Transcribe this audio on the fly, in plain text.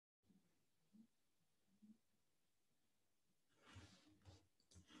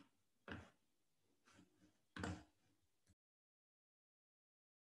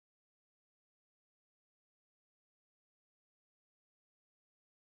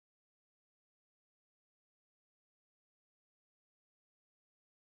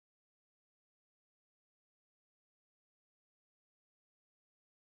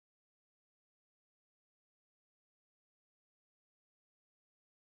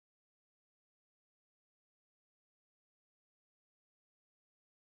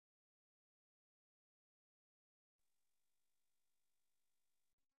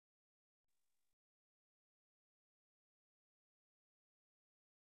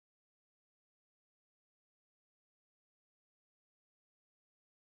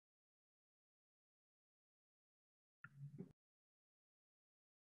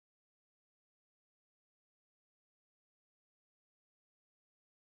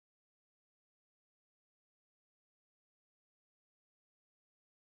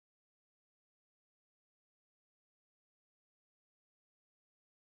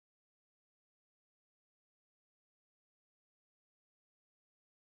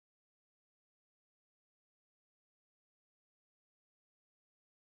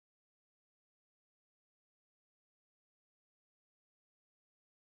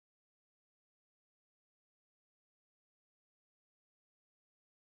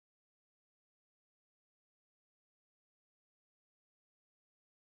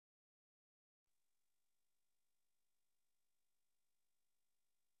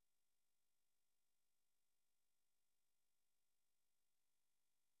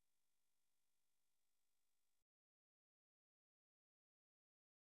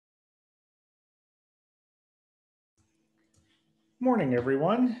Morning,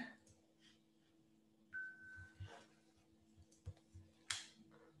 everyone.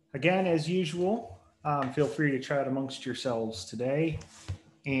 Again, as usual, feel free to chat amongst yourselves today,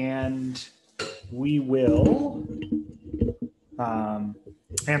 and we will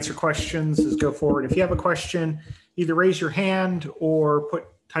answer questions as go forward. If you have a question, either raise your hand or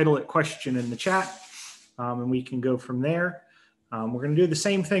title it question in the chat, and we can go from there. We're going to do the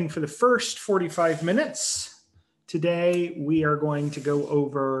same thing for the first 45 minutes. Today, we are going to go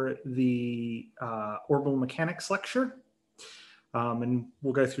over the orbital mechanics lecture. And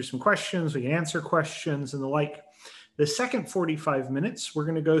we'll go through some questions, we can answer questions and the like. The second 45 minutes, we're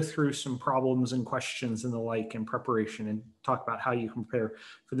going to go through some problems and questions and the like in preparation and talk about how you can prepare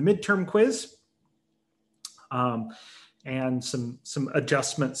for the midterm quiz and some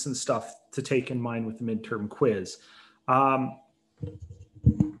adjustments and stuff to take in mind with the midterm quiz.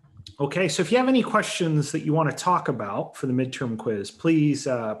 Okay, so if you have any questions that you want to talk about for the midterm quiz, please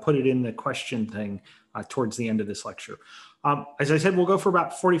put it in the question thing towards the end of this lecture. As I said, we'll go for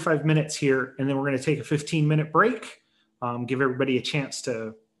about 45 minutes here, and then we're going to take a 15-minute break, give everybody a chance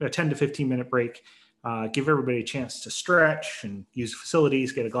to, a 10 to 15-minute break, give everybody a chance to stretch and use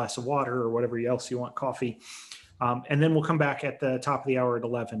facilities, get a glass of water or whatever else you want, coffee. And then we'll come back at the top of the hour at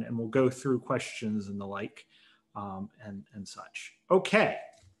 11, and we'll go through questions and the like and such. Okay.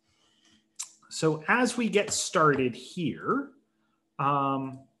 So as we get started here,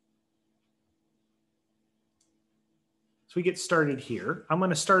 I'm going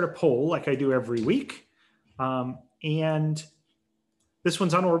to start a poll like I do every week. And this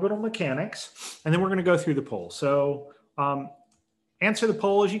one's on orbital mechanics. And then we're going to go through the poll. So answer the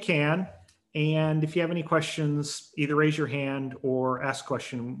poll as you can. And if you have any questions, either raise your hand or ask a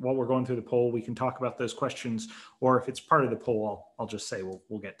question while we're going through the poll. We can talk about those questions. Or if it's part of the poll, I'll just say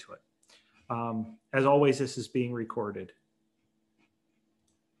we'll get to it. As always, this is being recorded.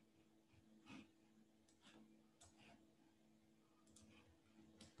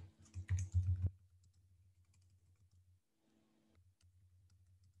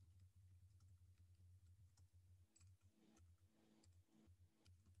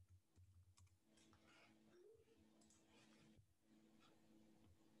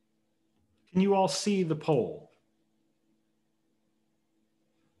 Can you all see the poll?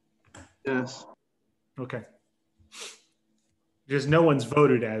 Yes. Okay. Because no one's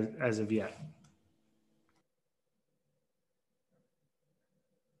voted as of yet.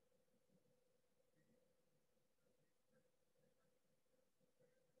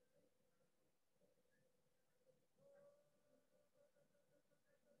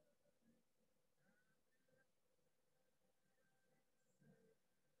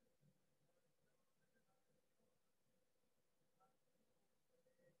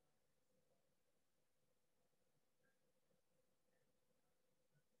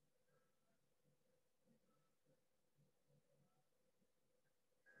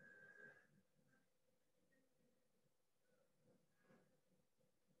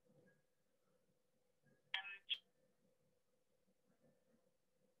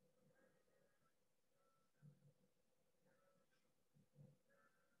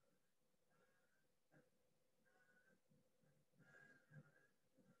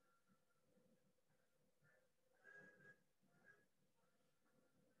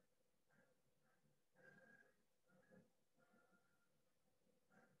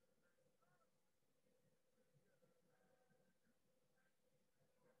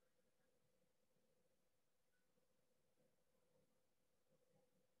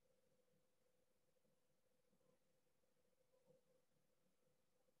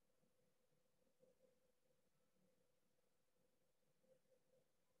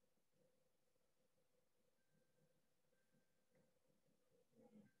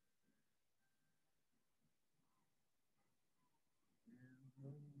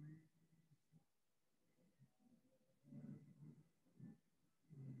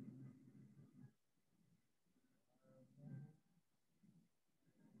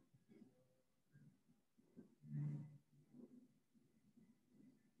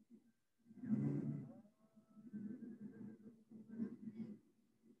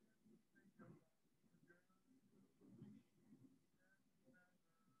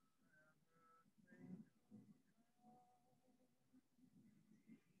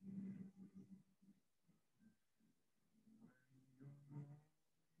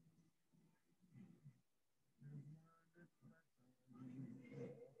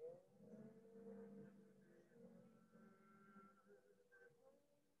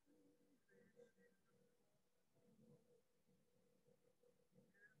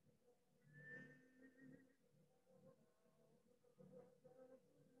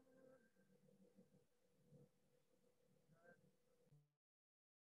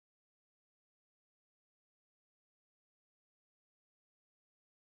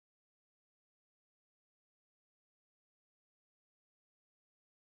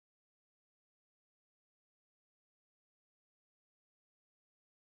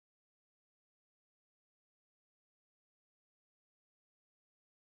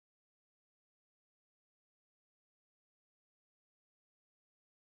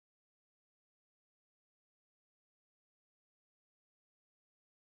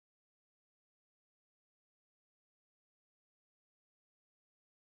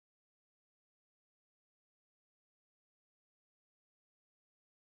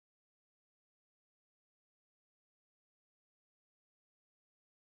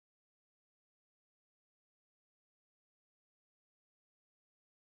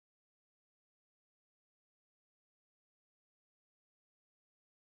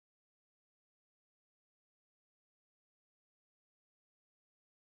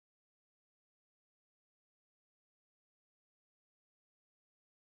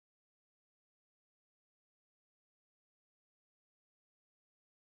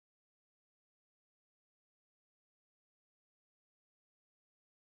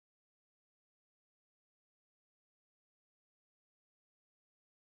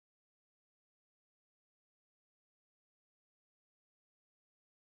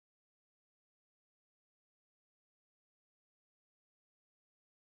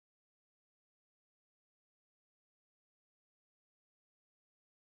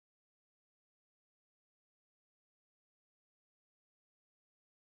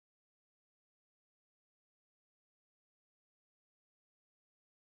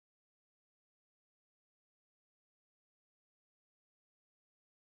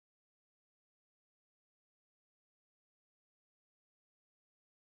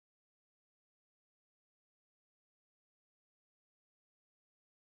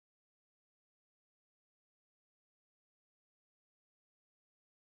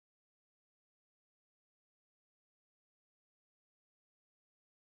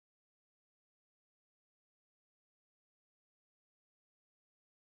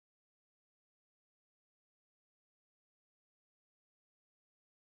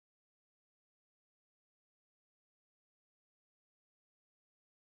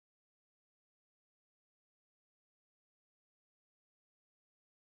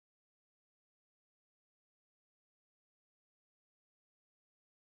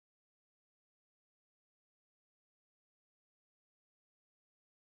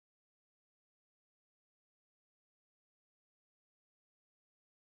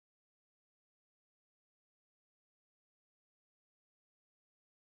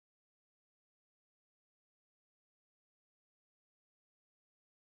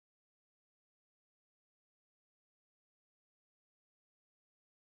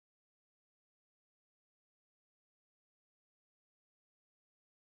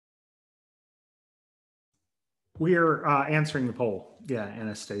 We're answering the poll. Yeah,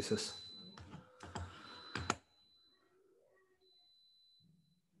 Anastasis.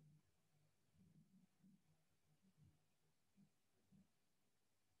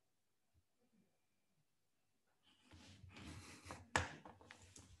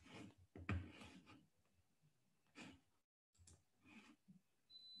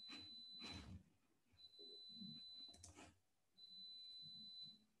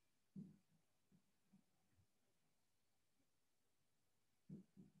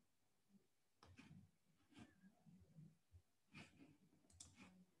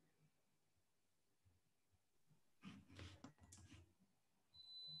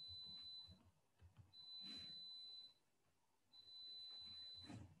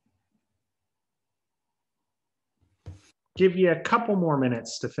 Give you a couple more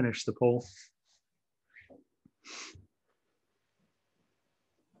minutes to finish the poll.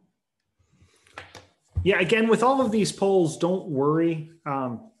 Yeah, again, with all of these polls, don't worry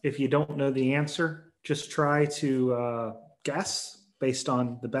if you don't know the answer. Just try to guess based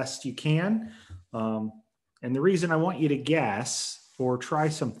on the best you can. And the reason I want you to guess or try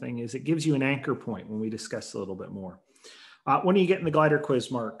something is it gives you an anchor point when we discuss a little bit more. When are you getting the glider quiz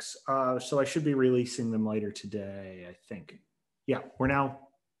marks? So I should be releasing them later today, I think. Yeah, we're now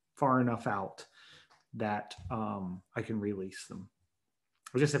far enough out that I can release them.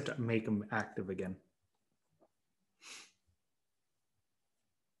 I just have to make them active again.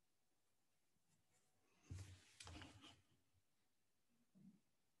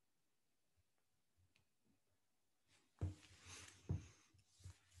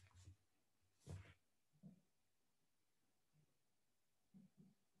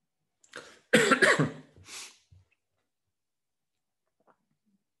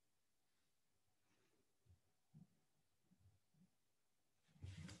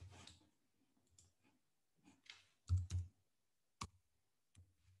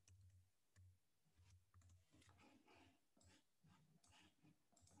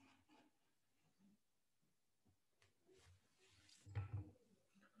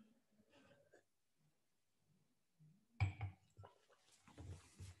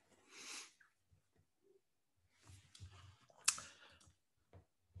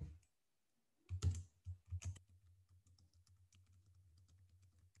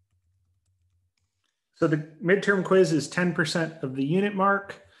 So the midterm quiz is 10% of the unit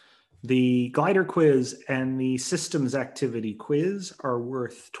mark. The glider quiz and the systems activity quiz are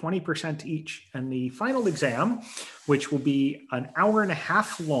worth 20% each. And the final exam, which will be an hour and a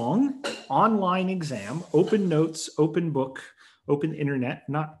half long online exam, open notes, open book, open internet,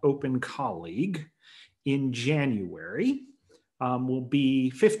 not open colleague, in January, will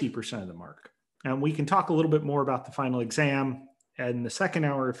be 50% of the mark. And we can talk a little bit more about the final exam in the second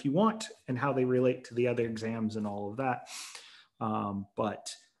hour if you want, and how they relate to the other exams and all of that.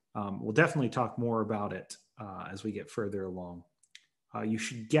 But we'll definitely talk more about it as we get further along. You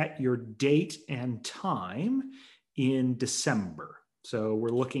should get your date and time in December. So we're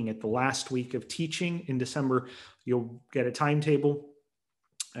looking at the last week of teaching in December. You'll get a timetable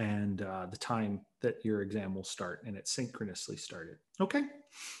and the time that your exam will start, and it's synchronously started. Okay.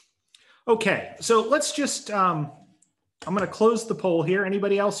 Okay. So let's just, I'm going to close the poll here.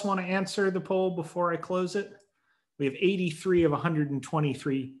 Anybody else want to answer the poll before I close it? We have 83 of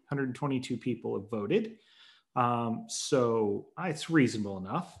 122 people have voted. So it's reasonable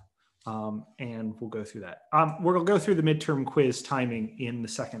enough. And we'll go through that. We're going to go through the midterm quiz timing in the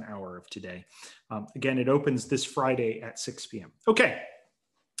second hour of today. Again, it opens this Friday at 6 p.m. Okay.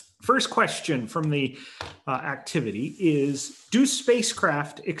 First question from the activity is, do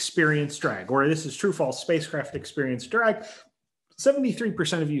spacecraft experience drag? Or this is true, false, spacecraft experience drag.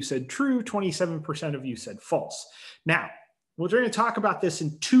 73% of you said true, 27% of you said false. Now, we're going to talk about this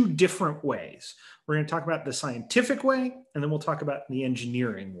in two different ways. We're going to talk about the scientific way, and then we'll talk about the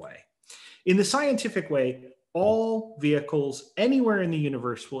engineering way. In the scientific way, all vehicles anywhere in the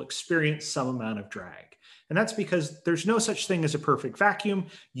universe will experience some amount of drag. And that's because there's no such thing as a perfect vacuum.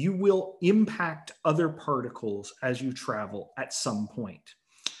 You will impact other particles as you travel at some point.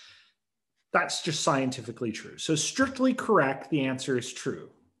 That's just scientifically true. So strictly correct, the answer is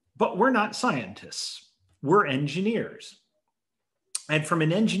true. But we're not scientists. We're engineers. And from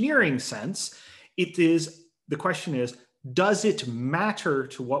an engineering sense, the question is, does it matter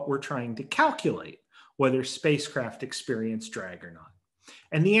to what we're trying to calculate whether spacecraft experience drag or not?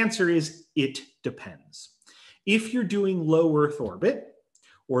 And the answer is, it depends. If you're doing low Earth orbit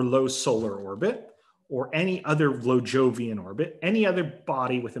or low solar orbit or any other low Jovian orbit, any other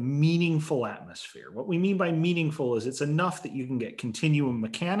body with a meaningful atmosphere, what we mean by meaningful is it's enough that you can get continuum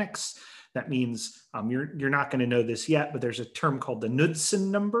mechanics That means you're not going to know this yet, but there's a term called the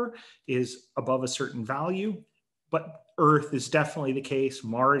Knudsen number is above a certain value. But Earth is definitely the case.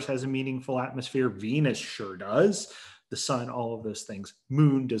 Mars has a meaningful atmosphere. Venus sure does. The sun, all of those things.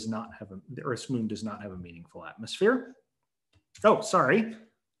 Moon does not have the Earth's moon does not have a meaningful atmosphere. Oh, sorry.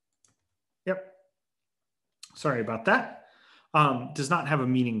 Yep. Sorry about that. Does not have a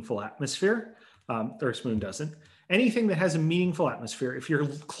meaningful atmosphere. The Earth's moon doesn't. Anything that has a meaningful atmosphere, if you're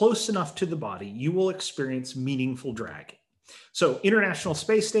close enough to the body, you will experience meaningful drag. So International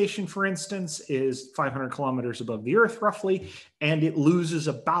Space Station, for instance, is 500 kilometers above the Earth roughly, and it loses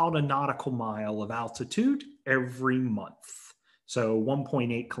about a nautical mile of altitude every month. So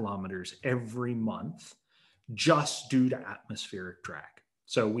 1.8 kilometers every month just due to atmospheric drag.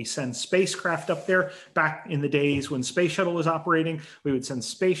 So we send spacecraft up there. Back in the days when Space Shuttle was operating, we would send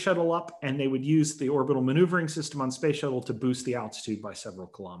Space Shuttle up and they would use the orbital maneuvering system on Space Shuttle to boost the altitude by several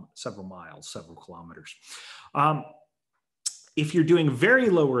kilometers. If you're doing very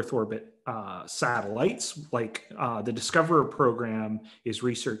low Earth orbit satellites, like the Discoverer program is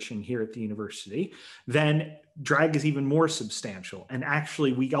researching here at the university, then drag is even more substantial. And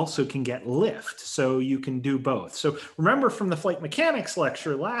actually, we also can get lift, so you can do both. So remember from the flight mechanics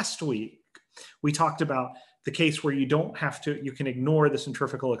lecture last week, we talked about the case where you don't have to, you can ignore the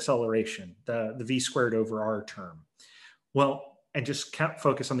centrifugal acceleration, the v squared over r term. Well, and just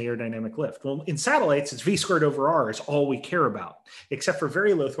focus on the aerodynamic lift. Well, in satellites, it's v squared over r is all we care about, except for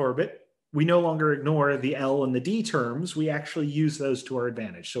very low orbit. We no longer ignore the L and the D terms. We actually use those to our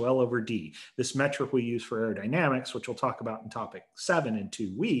advantage. So L over D, this metric we use for aerodynamics, which we'll talk about in topic 7 in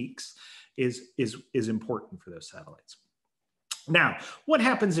 2 weeks, is important for those satellites. Now, what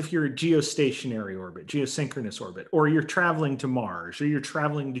happens if you're a geostationary orbit, geosynchronous orbit, or you're traveling to Mars, or you're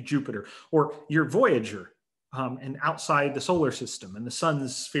traveling to Jupiter, or you're Voyager, and outside the solar system and the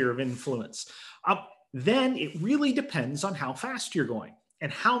sun's sphere of influence? Then it really depends on how fast you're going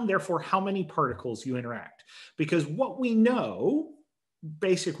and therefore how many particles you interact. Because what we know,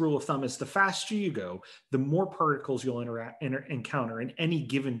 basic rule of thumb, is the faster you go, the more particles you'll encounter in any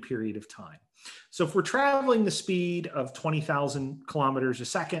given period of time. So if we're traveling the speed of 20,000 kilometers a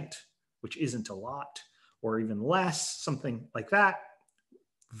second, which isn't a lot, or even less, something like that,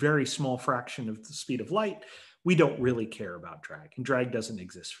 very small fraction of the speed of light, we don't really care about drag, and drag doesn't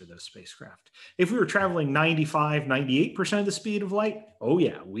exist for those spacecraft. If we were traveling 95, 98% of the speed of light, oh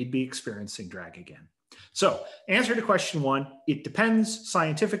yeah, we'd be experiencing drag again. So answer to question 1, it depends.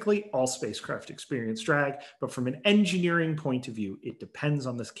 Scientifically, all spacecraft experience drag, but from an engineering point of view, it depends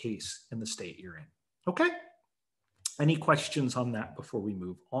on this case and the state you're in. Okay? Any questions on that before we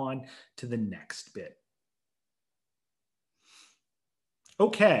move on to the next bit?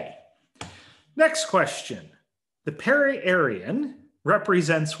 Okay, next question. The perihelion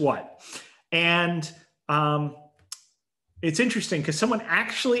represents what? And it's interesting because someone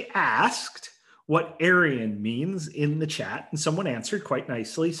actually asked what Aryan means in the chat, and someone answered quite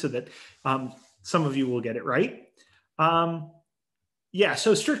nicely so that some of you will get it right. Yeah,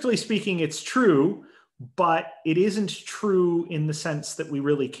 so strictly speaking, it's true, but it isn't true in the sense that we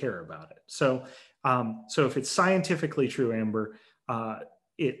really care about it. So, so if it's scientifically true, Amber,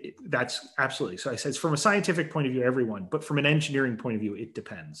 that's absolutely. So I said, from a scientific point of view, everyone, but from an engineering point of view, it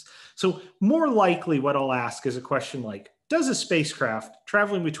depends. So more likely what I'll ask is a question like, does a spacecraft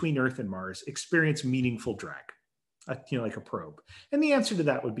traveling between Earth and Mars experience meaningful drag, like a probe? And the answer to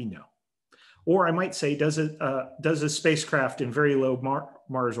that would be no. Or I might say, does a spacecraft in very low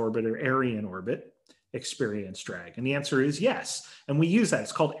Mars orbit or Aryan orbit experience drag? And the answer is yes. And we use that.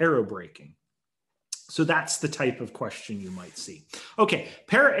 It's called aerobraking. So that's the type of question you might see. Okay,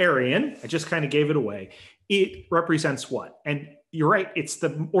 para-Aryan, I just kind of gave it away. It represents what? And you're right, it's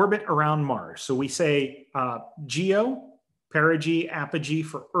the orbit around Mars. So we say geo, perigee, apogee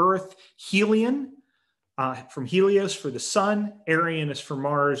for Earth, helion, from Helios for the sun, Aryan is for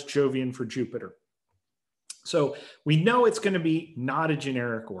Mars, Jovian for Jupiter. So we know it's going to be not a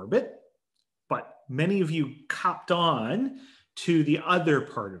generic orbit, but many of you copped on to the other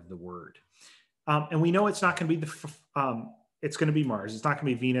part of the word. And we know it's not going to be it's going to be Mars. It's not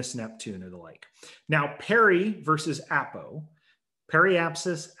going to be Venus, Neptune, or the like. Now, peri versus apo,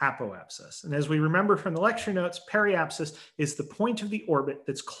 periapsis, apoapsis. And as we remember from the lecture notes, periapsis is the point of the orbit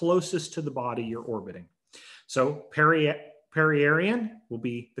that's closest to the body you're orbiting. So perihelion will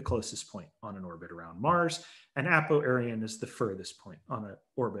be the closest point on an orbit around Mars, and apoarian is the furthest point on an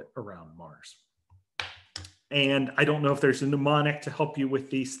orbit around Mars. And I don't know if there's a mnemonic to help you with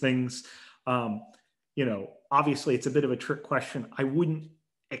these things. Obviously it's a bit of a trick question. I wouldn't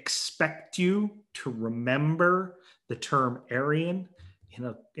expect you to remember the term Aryan.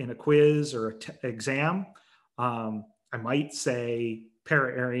 in a quiz or exam. I might say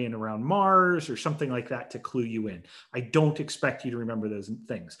para-Aryan around Mars or something like that to clue you in. I don't expect you to remember those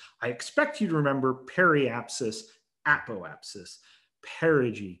things. I expect you to remember periapsis, apoapsis,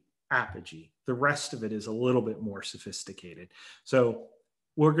 perigee, apogee. The rest of it is a little bit more sophisticated. So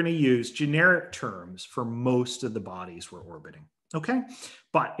we're going to use generic terms for most of the bodies we're orbiting. Okay,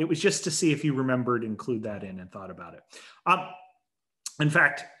 but it was just to see if you remembered, include that in and thought about it. In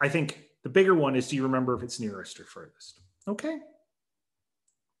fact, I think the bigger one is, do you remember if it's nearest or furthest? Okay.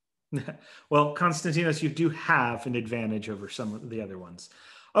 Well, Konstantinos, you do have an advantage over some of the other ones.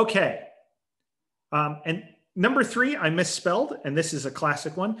 Okay. And number 3, I misspelled, and this is a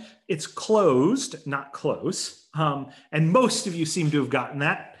classic one. It's closed, not close. And most of you seem to have gotten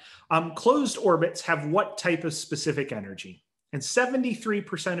that. Closed orbits have what type of specific energy? And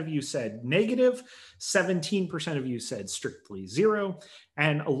 73% of you said negative, 17% of you said strictly 0,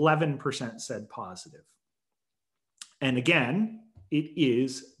 and 11% said positive. And again, it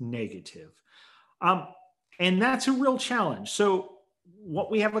is negative. And that's a real challenge. So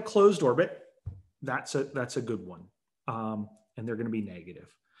what we have a closed orbit, that's a good one. And they're going to be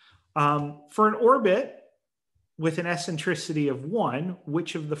negative. For an orbit with an eccentricity of 1,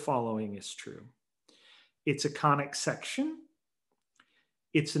 which of the following is true? It's a conic section.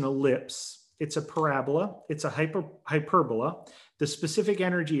 It's an ellipse, it's a parabola, it's a hyperbola. The specific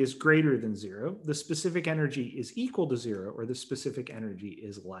energy is greater than 0. The specific energy is equal to 0, or the specific energy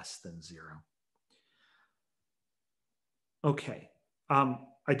is less than 0. Okay.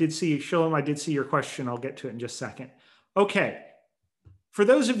 I did see, Shalom, I did see your question. I'll get to it in just a second. Okay. For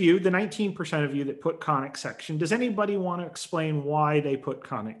those of you, the 19% of you that put conic section, does anybody want to explain why they put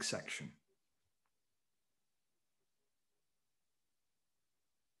conic section?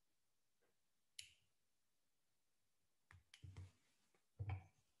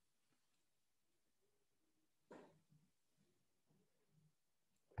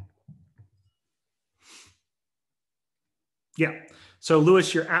 Yeah. So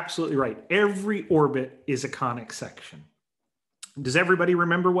Lewis, you're absolutely right. Every orbit is a conic section. Does everybody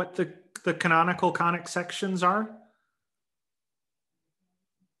remember what the canonical conic sections are?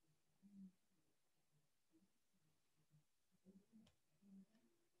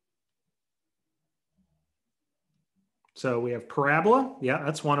 So we have parabola. Yeah,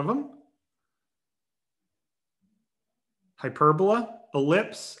 that's one of them. Hyperbola,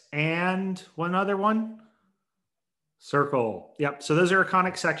 ellipse, and one other one. Circle. Yep. So those are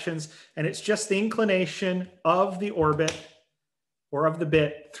conic sections, and it's just the inclination of the orbit or of the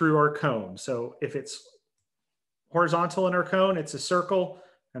bit through our cone. So if it's horizontal in our cone, it's a circle.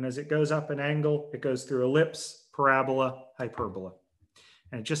 And as it goes up an angle, it goes through ellipse, parabola, hyperbola.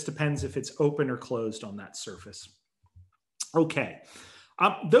 And it just depends if it's open or closed on that surface. Okay.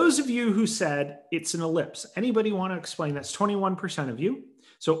 Those of you who said it's an ellipse, anybody want to explain? That's 21% of you.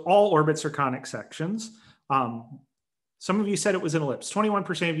 So all orbits are conic sections. Some of you said it was an ellipse.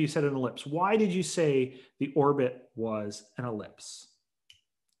 21% of you said an ellipse. Why did you say the orbit was an ellipse?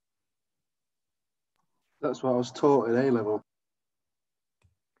 That's what I was taught at A level.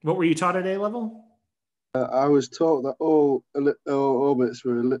 What were you taught at A level? I was taught that all orbits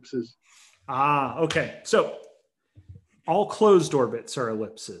were ellipses. Ah, okay. So all closed orbits are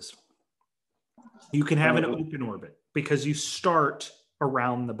ellipses. You can have an open orbit because you start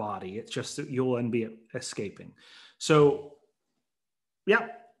around the body. It's just that you'll then be escaping. So, yeah,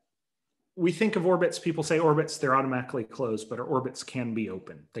 we think of orbits, people say orbits, they're automatically closed, but our orbits can be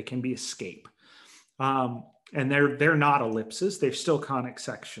open. They can be escape. And they're not ellipses. They're still conic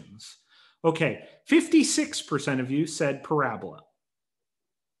sections. Okay, 56% of you said parabola,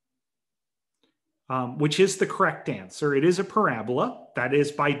 which is the correct answer. It is a parabola. That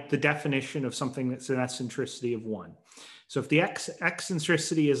is by the definition of something that's an eccentricity of 1. So if the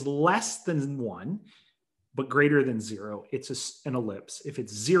eccentricity is less than 1, but greater than 0, it's an ellipse. If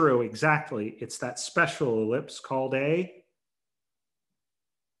it's 0 exactly, it's that special ellipse called a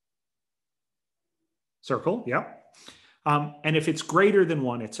circle. Yep. And if it's greater than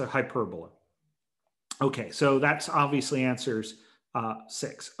 1, it's a hyperbola. Okay, so that's obviously answers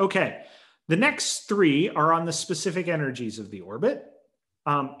 6. Okay, the next 3 are on the specific energies of the orbit.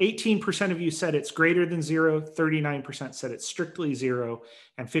 18% of you said it's greater than 0, 39% said it's strictly 0,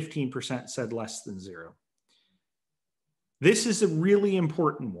 and 15% said less than 0. This is a really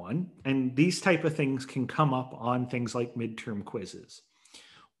important one, and these type of things can come up on things like midterm quizzes.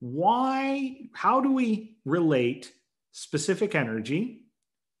 How do we relate specific energy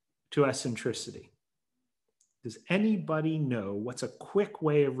to eccentricity? Does anybody know what's a quick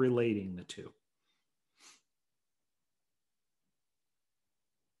way of relating the two?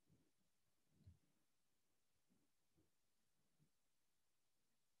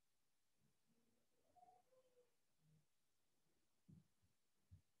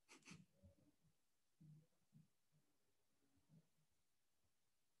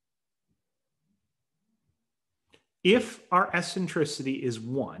 If our eccentricity is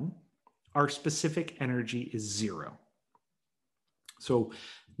 1, our specific energy is 0. So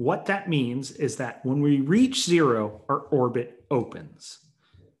what that means is that when we reach 0, our orbit opens.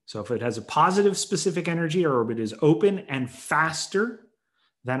 So if it has a positive specific energy, our orbit is open and faster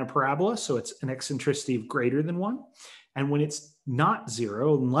than a parabola. So it's an eccentricity of greater than 1. And when it's not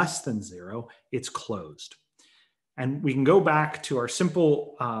 0 and less than 0, it's closed. And we can go back to our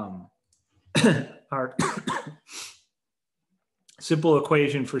simple, our simple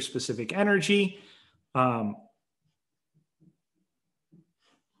equation for specific energy. Let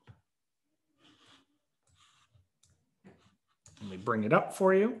me bring it up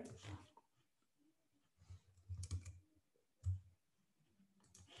for you.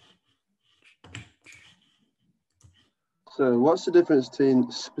 So what's the difference between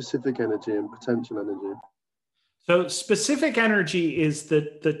specific energy and potential energy? So specific energy is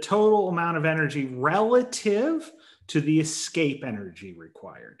the total amount of energy relative to the escape energy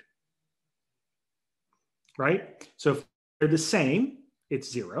required, right? So if they're the same,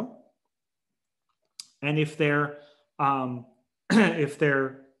 it's 0. And if they're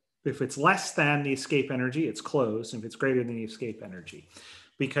if it's less than the escape energy, it's closed. And if it's greater than the escape energy,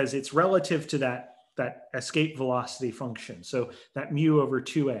 because it's relative to that escape velocity function. So that mu over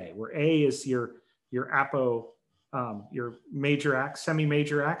 2a, where a is your apo, your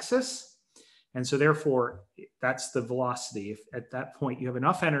semi-major axis. And so therefore, that's the velocity. If at that point you have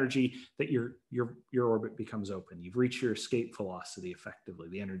enough energy that your orbit becomes open, you've reached your escape velocity effectively,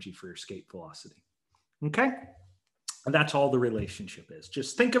 the energy for your escape velocity. Okay? And that's all the relationship is.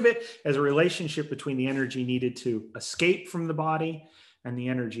 Just think of it as a relationship between the energy needed to escape from the body and the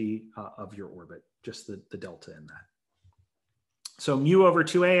energy of your orbit, just the delta in that. So mu over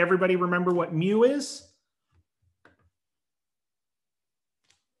 2a, everybody remember what mu is?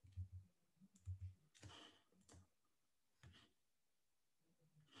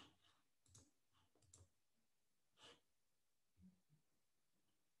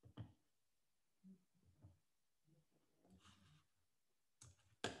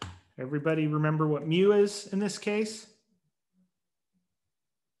 Everybody remember what mu is in this case?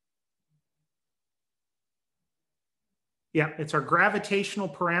 Yeah, it's our gravitational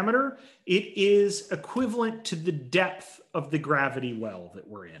parameter. It is equivalent to the depth of the gravity well that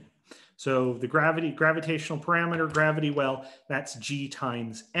we're in. So the gravitational parameter, gravity well, that's G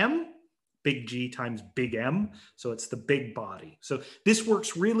times M, big G times big M. So it's the big body. So this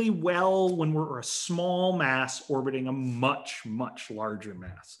works really well when we're a small mass orbiting a much, much larger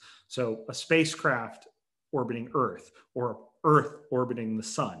mass. So a spacecraft orbiting Earth or Earth orbiting the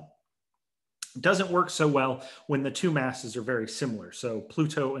sun. It doesn't work so well when the two masses are very similar. So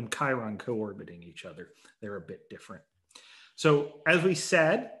Pluto and Chiron co-orbiting each other, they're a bit different. So as we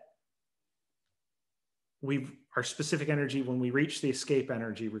said, our specific energy, when we reach the escape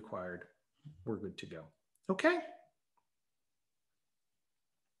energy required, we're good to go. Okay.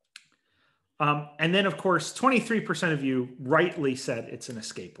 And then, of course, 23% of you rightly said it's an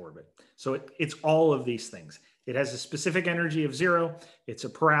escape orbit. So it's all of these things. It has a specific energy of 0. It's a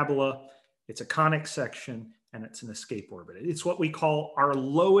parabola. It's a conic section. And it's an escape orbit. It's what we call our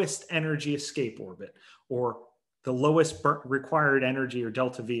lowest energy escape orbit, or the lowest required energy, or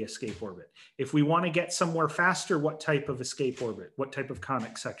delta V escape orbit. If we want to get somewhere faster, what type of escape orbit, what type of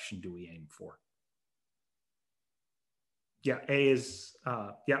conic section do we aim for? Yeah, A is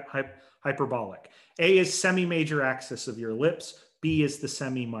hyperbolic. A is semi-major axis of your ellipse. B is the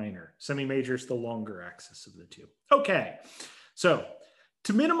semi-minor. Semi-major is the longer axis of the two. Okay, so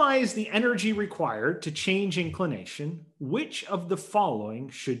to minimize the energy required to change inclination, which of the following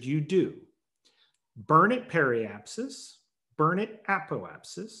should you do? Burn at periapsis, burn at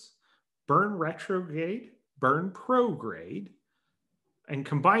apoapsis, burn retrograde, burn prograde, and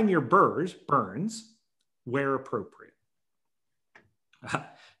combine your burns where appropriate.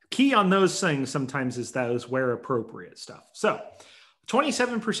 Key on those things sometimes is those where appropriate stuff. So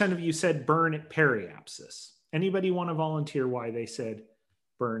 27% of you said burn at periapsis. Anybody want to volunteer why they said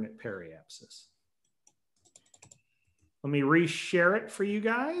burn at periapsis? Let me reshare it for you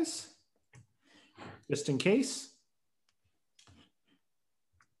guys, just in case.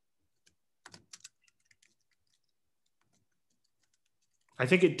 I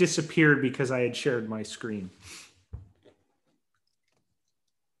think it disappeared because I had shared my screen.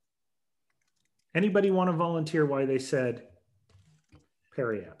 Anybody want to volunteer why they said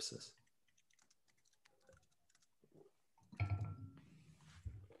periapsis?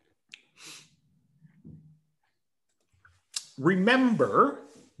 Remember,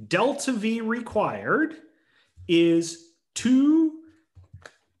 delta V required is 2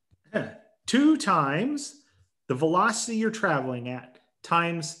 times the velocity you're traveling at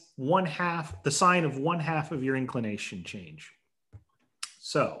times 1/2, the sine of 1/2 of your inclination change.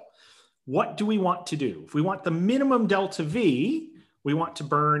 So what do we want to do? If we want the minimum delta V, we want to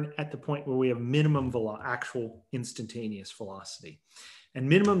burn at the point where we have minimum actual instantaneous velocity. And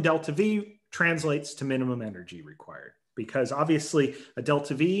minimum delta V translates to minimum energy required, because obviously a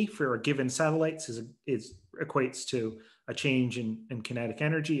delta V for a given satellites equates to a change in kinetic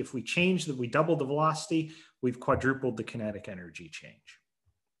energy. If we change that, we double the velocity, we've quadrupled the kinetic energy change.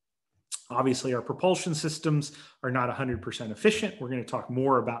 Obviously, our propulsion systems are not 100% efficient. We're going to talk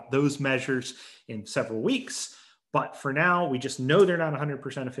more about those measures in several weeks. But for now, we just know they're not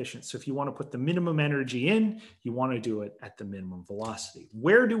 100% efficient. So if you want to put the minimum energy in, you want to do it at the minimum velocity.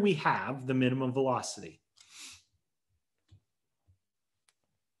 Where do we have the minimum velocity?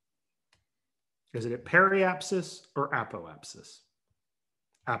 Is it at periapsis or apoapsis?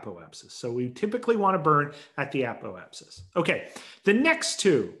 Apoapsis. So we typically want to burn at the apoapsis. Okay, the next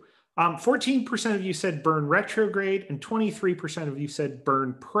two. 14% of you said burn retrograde and 23% of you said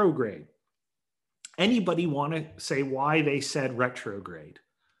burn prograde. Anybody want to say why they said retrograde?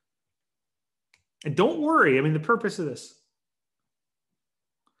 And don't worry, I mean, the purpose of this.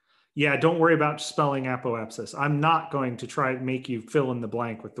 Yeah, don't worry about spelling apoapsis. I'm not going to try to make you fill in the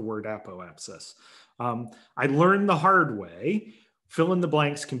blank with the word apoapsis. I learned the hard way. Fill in the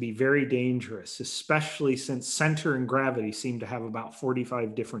blanks can be very dangerous, especially since center and gravity seem to have about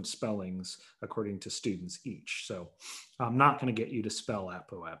 45 different spellings according to students each. So I'm not going to get you to spell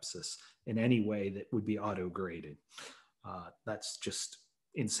apoapsis in any way that would be auto-graded. That's just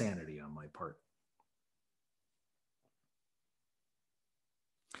insanity on my part.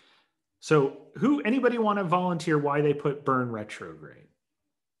 So anybody want to volunteer why they put burn retrograde?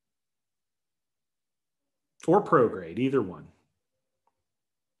 Or prograde, either one.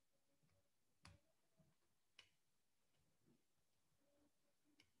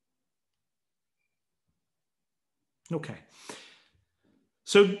 Okay.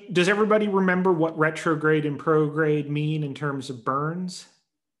 So does everybody remember what retrograde and prograde mean in terms of burns?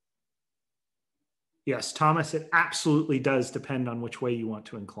 Yes, Thomas, it absolutely does depend on which way you want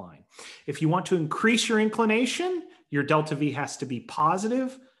to incline. If you want to increase your inclination, your delta V has to be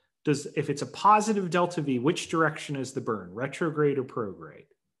positive. If it's a positive delta V, which direction is the burn, retrograde or prograde?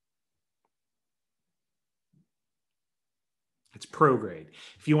 It's prograde.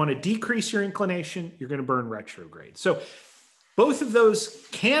 If you want to decrease your inclination, you're going to burn retrograde. So both of those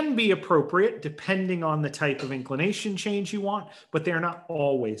can be appropriate depending on the type of inclination change you want, but they're not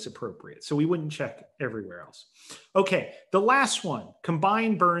always appropriate. So we wouldn't check everywhere else. Okay, the last one,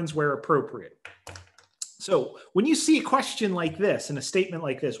 combine burns where appropriate. So when you see a question like this and a statement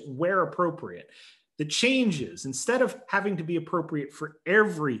like this, where appropriate, the changes, instead of having to be appropriate for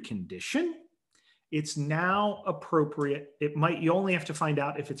every condition, it's now appropriate. You only have to find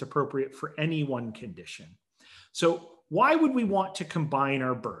out if it's appropriate for any one condition. So why would we want to combine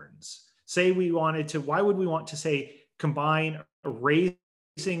our burns? Why would we want to say combine a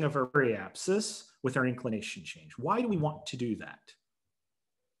raising of our periapsis with our inclination change? Why do we want to do that?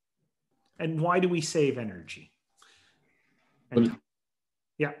 And why do we save energy?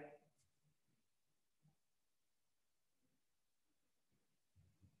 Yeah.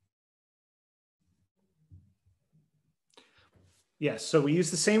 Yes, so we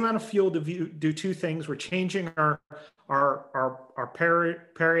use the same amount of fuel to do two things. We're changing our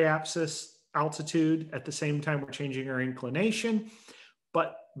periapsis altitude at the same time we're changing our inclination.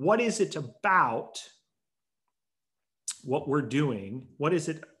 But what is it about what we're doing? What is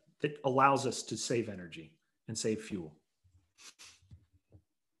it that allows us to save energy and save fuel?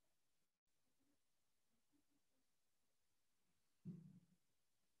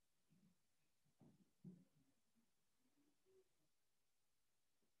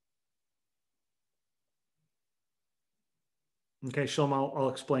 Okay, Shalom, I'll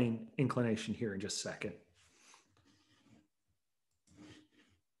explain inclination here in just a second.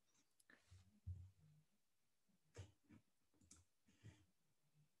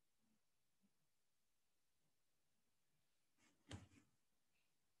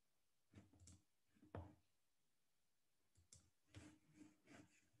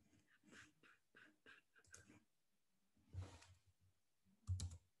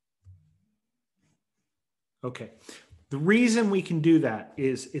 Okay. The reason we can do that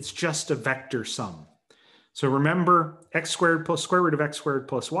is it's just a vector sum. So remember, x squared plus square root of x squared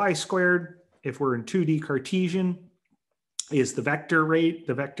plus y squared, if we're in 2D Cartesian, is the vector rate,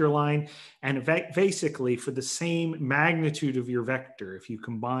 the vector line. And basically for the same magnitude of your vector, if you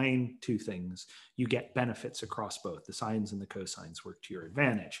combine two things, you get benefits across both. The sines and the cosines work to your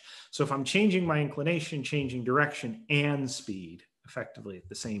advantage. So if I'm changing my inclination, changing direction and speed effectively at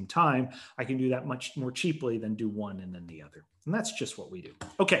the same time, I can do that much more cheaply than do one and then the other. And that's just what we do.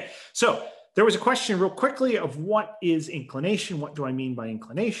 Okay, so there was a question real quickly of what is inclination? What do I mean by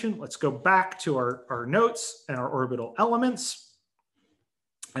inclination? Let's go back to our notes and our orbital elements.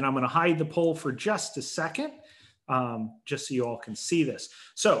 And I'm going to hide the pole for just a second, just so you all can see this.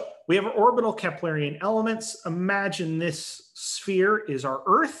 So we have our orbital Keplerian elements. Imagine this sphere is our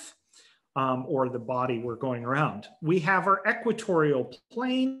Earth, or the body we're going around. We have our equatorial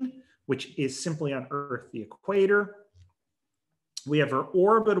plane, which is simply on Earth, the equator. We have our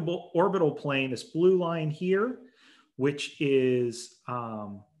orbital plane, this blue line here, which is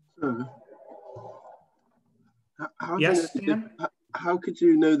yes, Dan? How could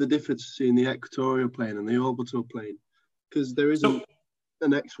you know the difference between the equatorial plane and the orbital plane? Because there isn't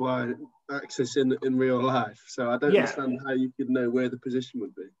an XY axis in real life. So I don't understand how you could know where the position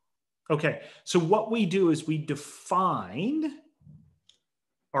would be. Okay, so what we do is we define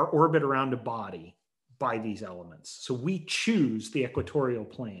our orbit around a body by these elements. So we choose the equatorial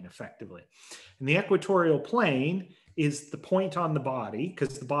plane effectively. And the equatorial plane is the point on the body,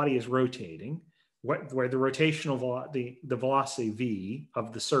 because the body is rotating, where the rotational the velocity v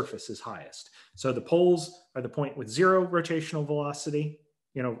of the surface is highest. So the poles are the point with zero rotational velocity,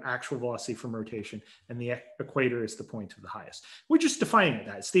 actual velocity from rotation, and the equator is the point of the highest. We're just defining it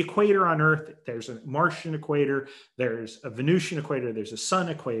that. It's the equator on Earth. There's a Martian equator, there's a Venusian equator, there's a sun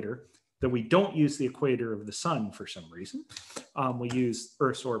equator. That we don't use the equator of the sun for some reason. We use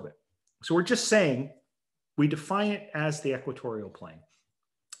Earth's orbit. So we're just saying we define it as the equatorial plane.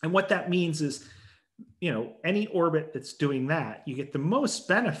 And what that means is, any orbit that's doing that, you get the most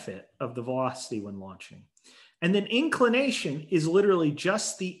benefit of the velocity when launching. And then inclination is literally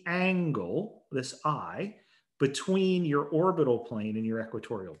just the angle, this I, between your orbital plane and your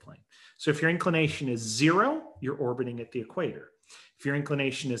equatorial plane. So if your inclination is 0, you're orbiting at the equator. If your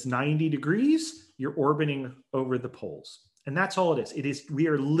inclination is 90 degrees, you're orbiting over the poles. And that's all it is. We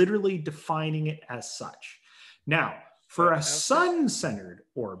are literally defining it as such. Now, for a sun-centered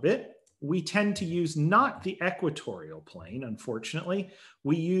orbit, we tend to use not the equatorial plane, unfortunately.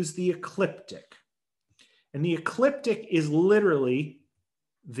 We use the ecliptic. And the ecliptic is literally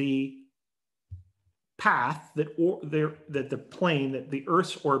the path that the plane, that the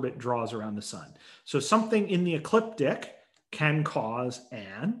Earth's orbit draws around the sun. So something in the ecliptic can cause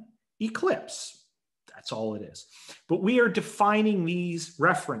an eclipse. That's all it is. But we are defining these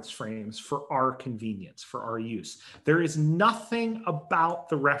reference frames for our convenience, for our use. There is nothing about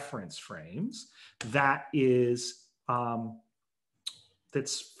the reference frames that is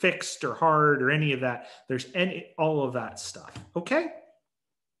that's fixed or hard or any of that. There's all of that stuff. Okay.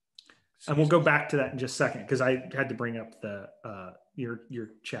 And we'll go back to that in just a second because I had to bring up the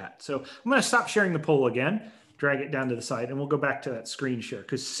your chat. So I'm going to stop sharing the poll again, drag it down to the side, and we'll go back to that screen share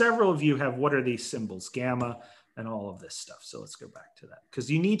because several of you have what are these symbols, gamma and all of this stuff. So let's go back to that because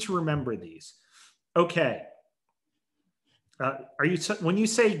you need to remember these. Okay. When you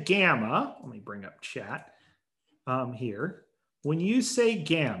say gamma, let me bring up chat here. When you say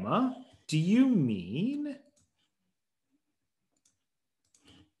gamma, do you mean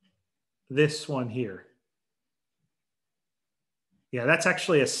this one here? Yeah, that's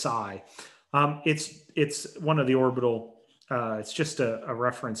actually a psi. It's one of the orbital, it's just a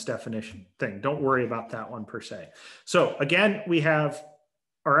reference definition thing. Don't worry about that one per se. So again, we have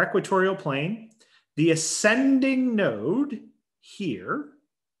our equatorial plane, the ascending node here,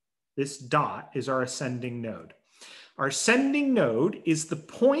 this dot is our ascending node. Our ascending node is the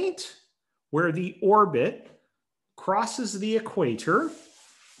point where the orbit crosses the equator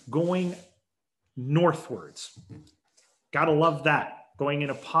going northwards. Gotta love that, going in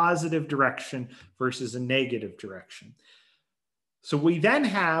a positive direction versus a negative direction. So we then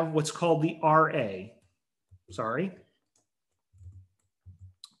have what's called the RA,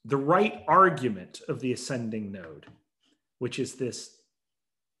 the right argument of the ascending node, which is this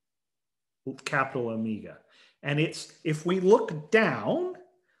capital omega. And it's, if we look down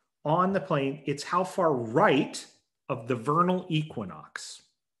on the plane, it's how far right of the vernal equinox.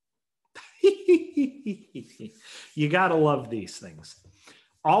 You gotta love these things.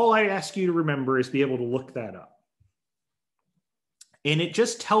 All I ask you to remember is be able to look that up. And it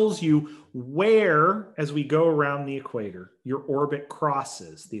just tells you where, as we go around the equator, your orbit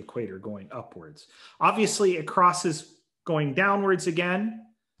crosses the equator going upwards. Obviously, it crosses going downwards again,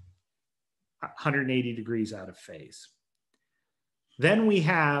 180 degrees out of phase. Then we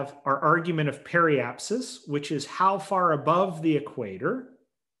have our argument of periapsis, which is how far above the equator,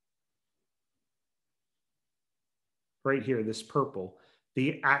 right here, this purple,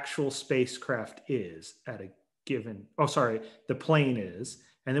 the actual spacecraft is at a given, oh, sorry, the plane is.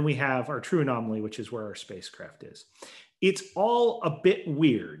 And then we have our true anomaly, which is where our spacecraft is. It's all a bit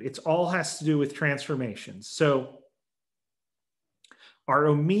weird. It's all has to do with transformations. So our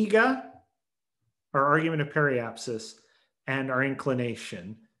omega, our argument of periapsis, and our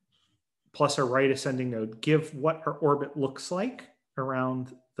inclination, plus our right ascending node, give what our orbit looks like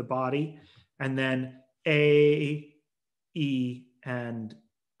around the body. And then A, E, and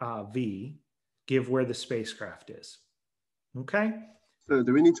V give where the spacecraft is. Okay? So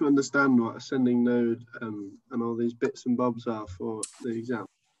do we need to understand what ascending node and all these bits and bobs are for the exam?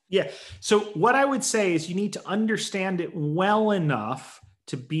 Yeah. So what I would say is you need to understand it well enough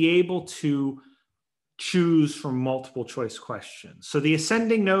to be able to choose from multiple choice questions. So the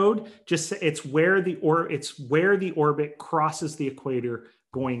ascending node, just it's where the orbit crosses the equator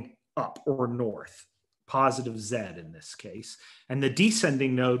going up or north, positive Z in this case. And the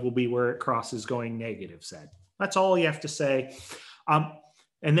descending node will be where it crosses going negative Z. That's all you have to say.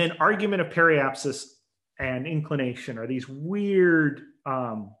 And then argument of periapsis and inclination are these weird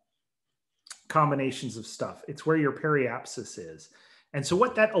combinations of stuff. It's where your periapsis is. And so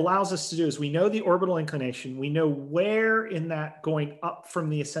what that allows us to do is we know the orbital inclination. We know where in that going up from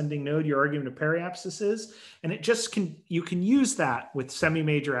the ascending node your argument of periapsis is. And it just you can use that with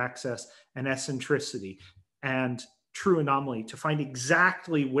semi-major axis and eccentricity and true anomaly to find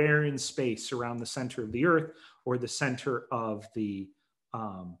exactly where in space around the center of the Earth or the center of the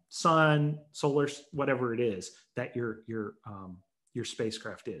sun, solar, whatever it is that your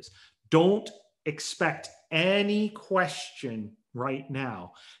spacecraft is. Don't expect any question right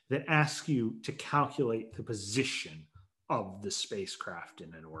now that asks you to calculate the position of the spacecraft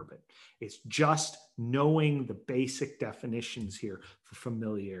in an orbit. It's just knowing the basic definitions here for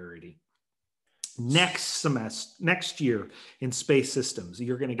familiarity. Next year in space systems,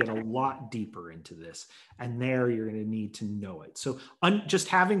 you're going to get a lot deeper into this, and there you're going to need to know it. So just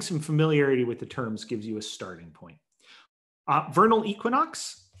having some familiarity with the terms gives you a starting point. Vernal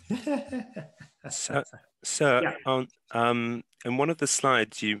equinox. So yeah. In one of the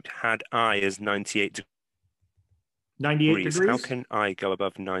slides, you had I as 98 degrees. 98 degrees? How can I go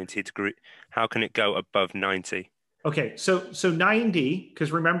above 90 degrees? How can it go above 90? Okay, so 90,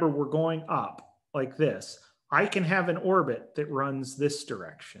 because remember, we're going up like this. I can have an orbit that runs this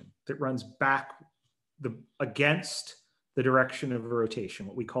direction, that runs back against the direction of rotation,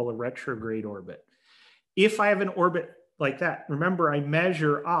 what we call a retrograde orbit. If I have an orbit like that, remember, I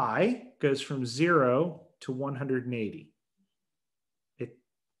measure I goes from 0 to 180.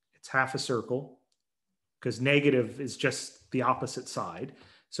 It's half a circle because negative is just the opposite side.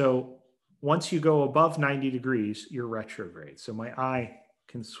 So once you go above 90 degrees, you're retrograde. So my I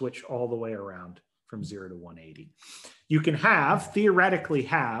can switch all the way around from 0 to 180. You can theoretically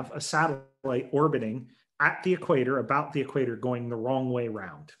have a satellite orbiting at the equator, about the equator, going the wrong way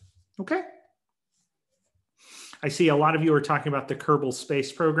around. Okay? I see a lot of you are talking about the Kerbal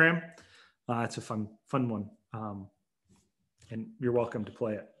Space Program. It's a fun one. And you're welcome to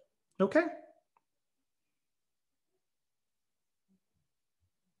play it. Okay.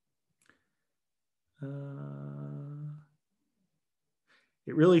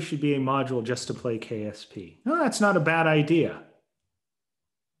 It really should be a module just to play KSP. No, that's not a bad idea.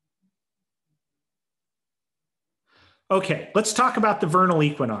 Okay, let's talk about the vernal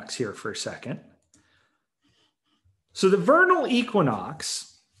equinox here for a second. So the vernal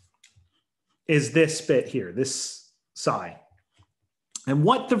equinox is this bit here, this psi. And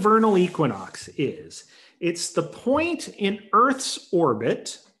what the vernal equinox is, it's the point in Earth's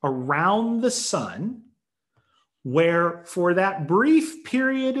orbit around the sun where for that brief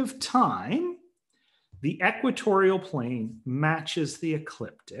period of time, the equatorial plane matches the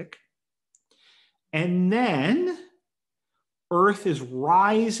ecliptic. And then Earth is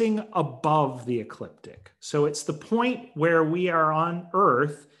rising above the ecliptic. So it's the point where we are on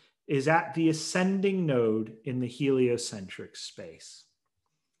Earth is at the ascending node in the heliocentric space.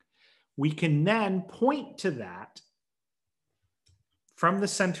 We can then point to that from the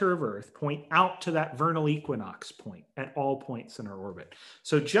center of Earth, point out to that vernal equinox point at all points in our orbit.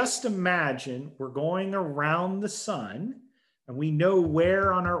 So just imagine we're going around the sun and we know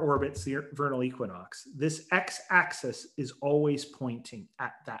where on our orbit's the vernal equinox. This x-axis is always pointing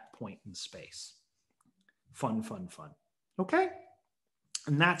at that point in space. Fun, fun, fun. Okay?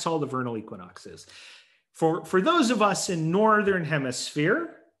 And that's all the vernal equinox is. For those of us in Northern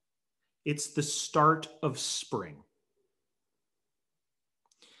Hemisphere, it's the start of spring.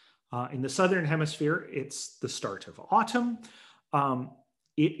 In the southern hemisphere, it's the start of autumn.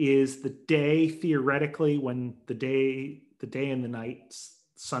 It is the day, theoretically, when the day and the night,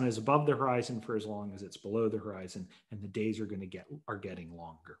 sun is above the horizon for as long as it's below the horizon, and the days are getting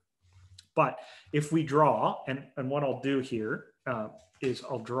longer. But if we draw, and what I'll do here is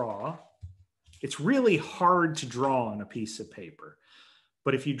I'll draw. It's really hard to draw on a piece of paper,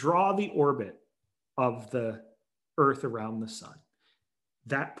 but if you draw the orbit of the Earth around the sun,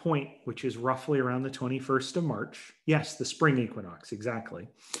 that point, which is roughly around the 21st of March, yes, the spring equinox, exactly.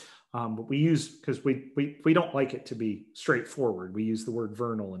 But we use, because we don't like it to be straightforward, we use the word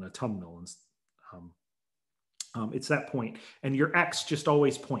vernal and autumnal. And it's that point, and your X just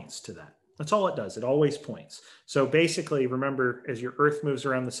always points to that. That's all it does. It always points. So basically, remember, as your Earth moves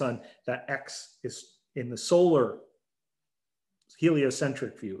around the sun, that X is in the solar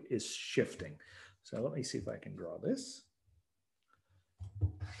heliocentric view is shifting. So let me see if I can draw this.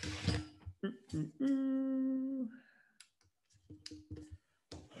 And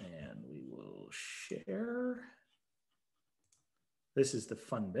we will share. This is the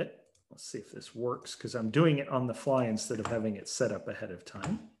fun bit. Let's see if this works, because I'm doing it on the fly instead of having it set up ahead of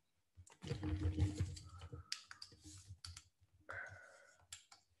time.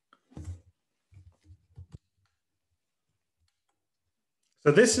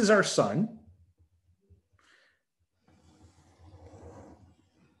 So this is our sun.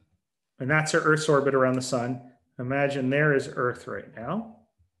 And that's our Earth's orbit around the sun. Imagine there is Earth right now.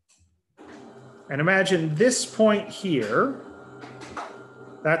 And imagine this point here,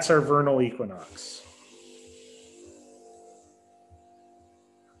 that's our vernal equinox.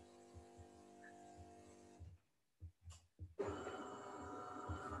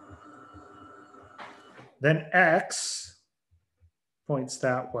 Then X points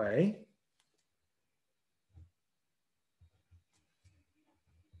that way.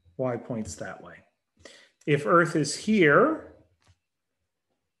 Y points that way. If Earth is here,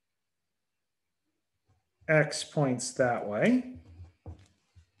 X points that way,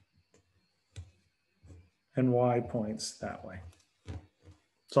 and Y points that way.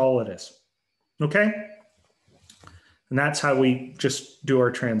 That's all it is. Okay? And that's how we just do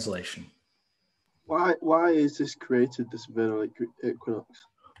our translation. Why is this created, this vernal equinox?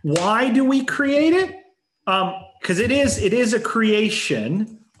 Why do we create it? Because it is a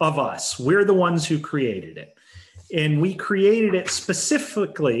creation of us. We're the ones who created it. And we created it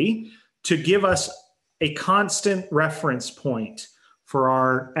specifically to give us a constant reference point for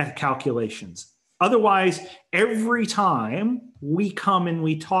our calculations. Otherwise, every time we come and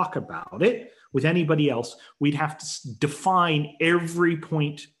we talk about it with anybody else, we'd have to define every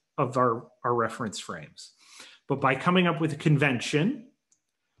point of our reference frames. But by coming up with a convention,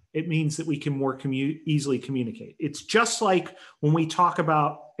 it means that we can more easily communicate. It's just like when we talk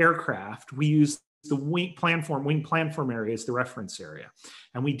about aircraft, we use the wing planform area as the reference area.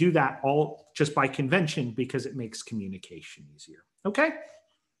 And we do that all just by convention because it makes communication easier. Okay?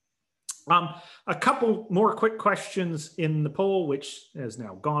 A couple more quick questions in the poll, which has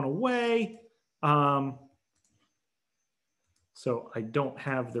now gone away. So I don't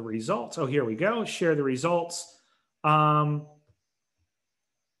have the results. Oh, here we go. Share the results.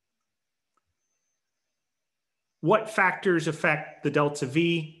 What factors affect the delta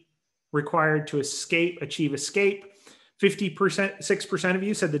V required to achieve escape? 6% of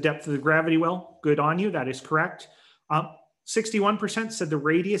you said the depth of the gravity well. Good on you. That is correct. 61% said the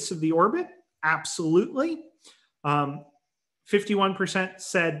radius of the orbit. Absolutely. 51%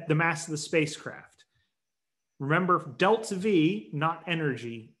 said the mass of the spacecraft. Remember, delta V, not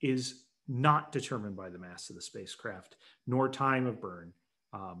energy, is not determined by the mass of the spacecraft, nor time of burn,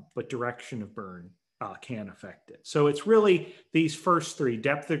 but direction of burn can affect it. So it's really these first three: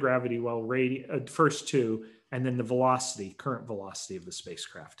 depth of gravity well, first two, and then the velocity, current velocity of the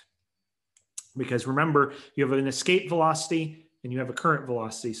spacecraft. Because remember, you have an escape velocity and you have a current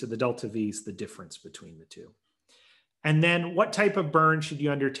velocity, so the delta V is the difference between the two. And then what type of burn should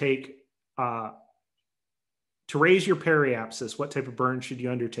you undertake to raise your periapsis? What type of burn should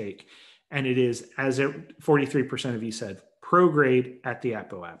you undertake? And it is, as 43% of you said, prograde at the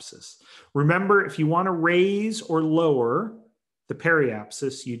apoapsis. Remember, if you want to raise or lower the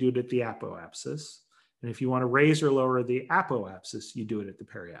periapsis, you do it at the apoapsis. And if you want to raise or lower the apoapsis, you do it at the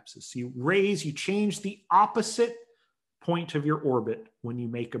periapsis. So you raise, you change the opposite point of your orbit when you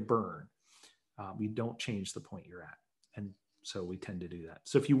make a burn. We don't change the point you're at. And so we tend to do that.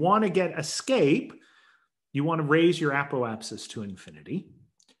 So if you want to get escape, you want to raise your apoapsis to infinity.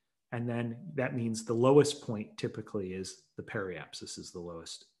 And then that means the lowest point typically is the periapsis is the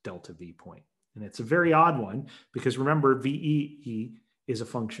lowest delta V point. And it's a very odd one because remember, VE is a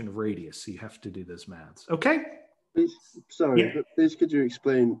function of radius. So you have to do those maths. Okay. Please, sorry, Yeah. but please could you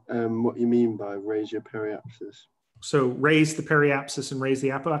explain what you mean by raise your periapsis? So raise the periapsis and raise the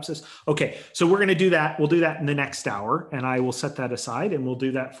apoapsis. Okay, so we're going to do that. We'll do that in the next hour, and I will set that aside, and we'll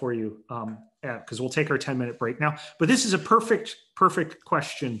do that for you because we'll take our 10-minute break now. But this is a perfect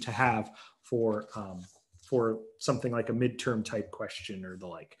question to have for something like a midterm type question or the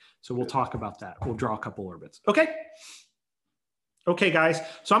like. So we'll talk about that. We'll draw a couple orbits. Okay. Okay, guys,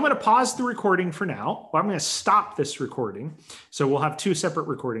 so I'm going to pause the recording for now. Well, I'm going to stop this recording. So we'll have two separate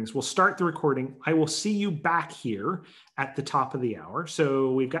recordings. We'll start the recording. I will see you back here at the top of the hour.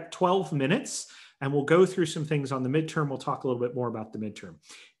 So we've got 12 minutes and we'll go through some things on the midterm. We'll talk a little bit more about the midterm.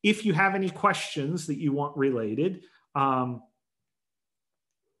 If you have any questions that you want related,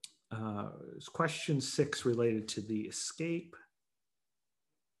 question 6 related to the escape.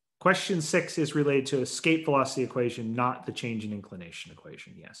 Question 6 is related to escape velocity equation, not the change in inclination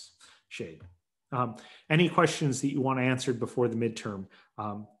equation. Yes, Shade. Any questions that you want answered before the midterm,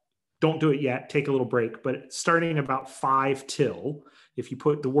 don't do it yet. Take a little break. But starting about 5 till, if you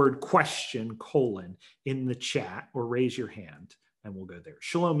put the word question, colon, in the chat or raise your hand, and we'll go there.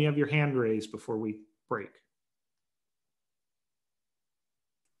 Shalom, you have your hand raised before we break.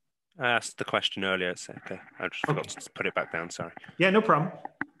 I asked the question earlier. So okay, I just forgot to put it back down. Sorry. Yeah, no problem.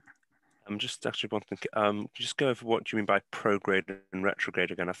 I'm just actually wanting to just go over what do you mean by prograde and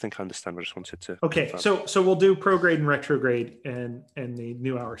retrograde again. I think I understand. I just wanted to. Okay, so we'll do prograde and retrograde and the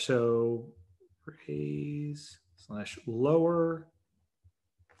new hour. So raise / lower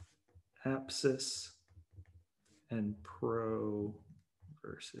apsis and pro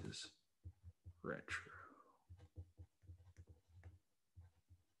versus retro.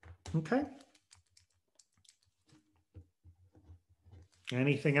 Okay.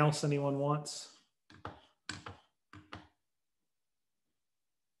 Anything else anyone wants?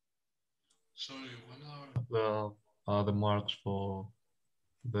 Sorry, when are the marks for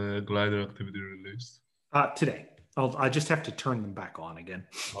the glider activity released? Today. I just have to turn them back on again.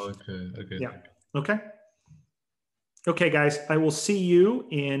 Okay. Yeah. Okay. Okay, guys. I will see you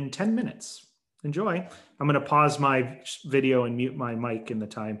in 10 minutes. Enjoy. I'm going to pause my video and mute my mic in the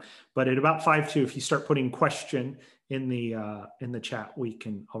time. But at about 5:02, if you start putting question in the chat,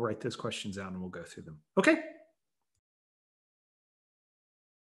 I'll write those questions out and we'll go through them. Okay.